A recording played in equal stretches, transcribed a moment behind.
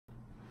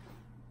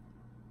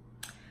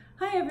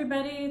Hi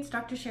everybody, it's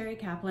Dr. Shari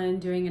Caplan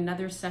doing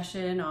another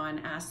session on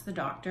Ask the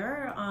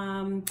Doctor.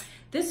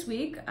 This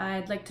week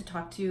I'd like to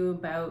talk to you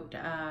about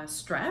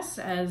stress.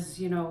 As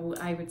you know,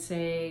 I would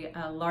say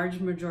a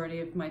large majority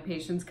of my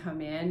patients come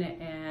in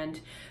and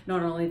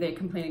not only are they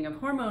complaining of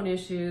hormone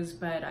issues,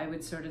 but I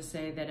would sort of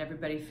say that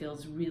everybody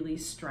feels really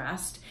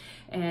stressed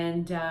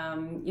and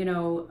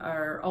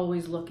are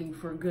always looking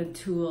for good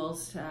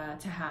tools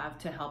to have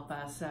to help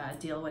us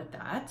deal with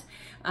that.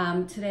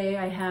 Today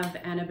I have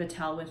Anna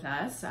Betel with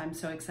us. I'm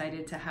so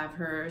excited to have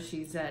her.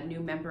 She's a new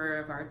member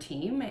of our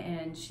team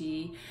and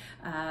she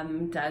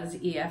does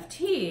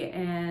EFT,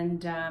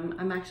 and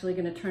I'm actually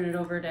going to turn it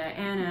over to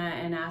Anna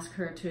and ask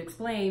her to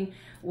explain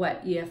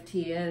what EFT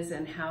is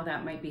and how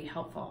that might be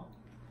helpful.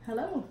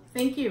 Hello,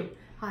 thank you.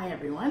 Hi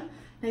everyone,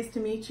 nice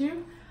to meet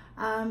you.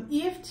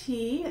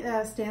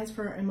 EFT stands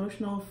for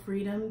Emotional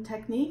Freedom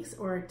Techniques,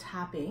 or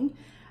tapping,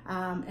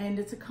 and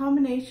it's a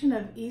combination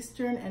of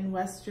Eastern and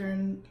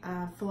Western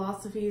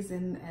philosophies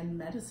and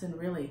medicine,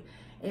 really.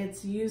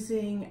 It's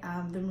using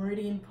the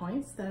meridian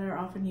points that are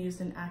often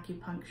used in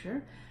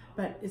acupuncture,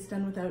 but it's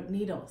done without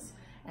needles.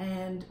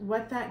 And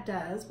what that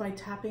does, by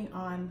tapping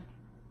on,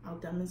 I'll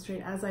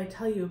demonstrate as I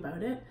tell you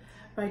about it,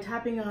 by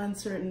tapping on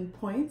certain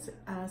points,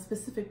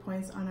 specific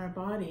points on our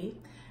body,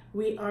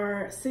 we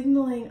are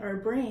signaling our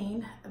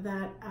brain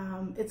that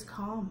it's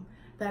calm,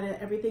 that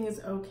everything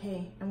is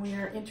okay, and we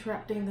are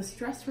interrupting the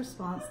stress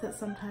response that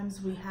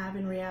sometimes we have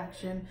in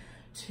reaction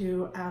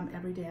to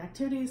everyday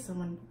activities,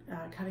 someone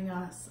cutting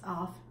us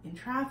off in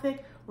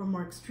traffic, or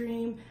more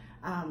extreme,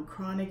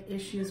 chronic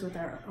issues with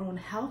our own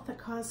health that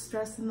cause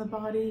stress in the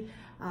body,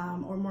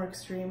 or more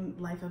extreme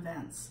life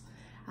events.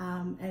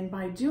 And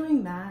by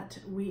doing that,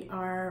 we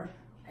are,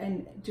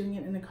 and doing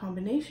it in a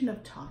combination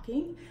of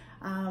talking,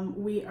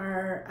 we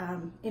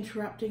are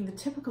interrupting the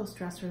typical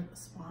stress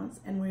response,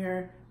 and we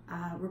are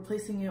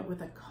replacing it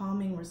with a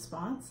calming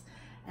response.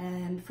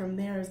 And from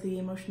there is the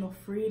emotional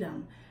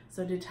freedom.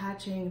 So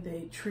detaching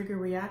the trigger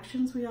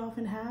reactions we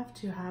often have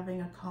to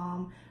having a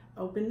calm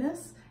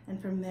openness.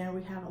 And from there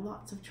we have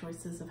lots of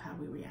choices of how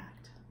we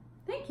react.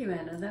 Thank you,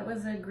 Anna. That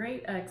was a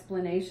great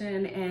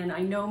explanation, and I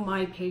know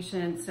my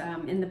patients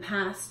in the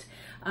past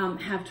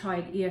have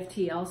tried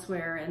EFT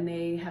elsewhere and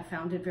they have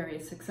found it very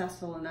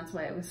successful, and that's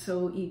why I was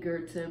so eager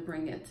to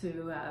bring it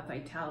to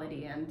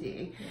Vitality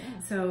MD.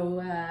 Yeah.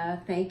 So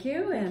thank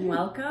you and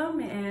welcome,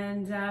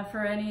 and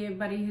for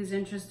anybody who's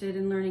interested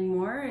in learning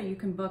more, you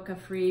can book a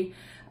free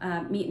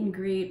meet and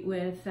greet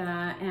with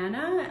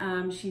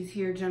Anna. She's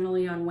here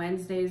generally on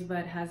Wednesdays,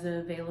 but has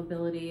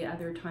availability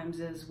other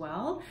times as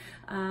well.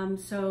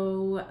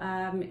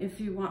 If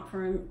you want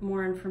for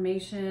more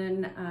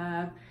information,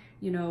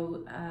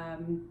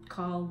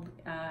 call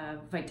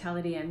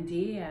Vitality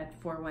MD at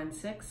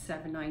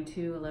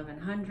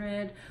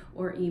 416-792-1100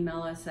 or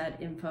email us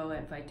at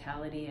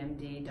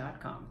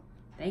info@vitalitymd.com.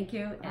 Thank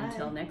you. Bye.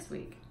 Until next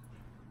week.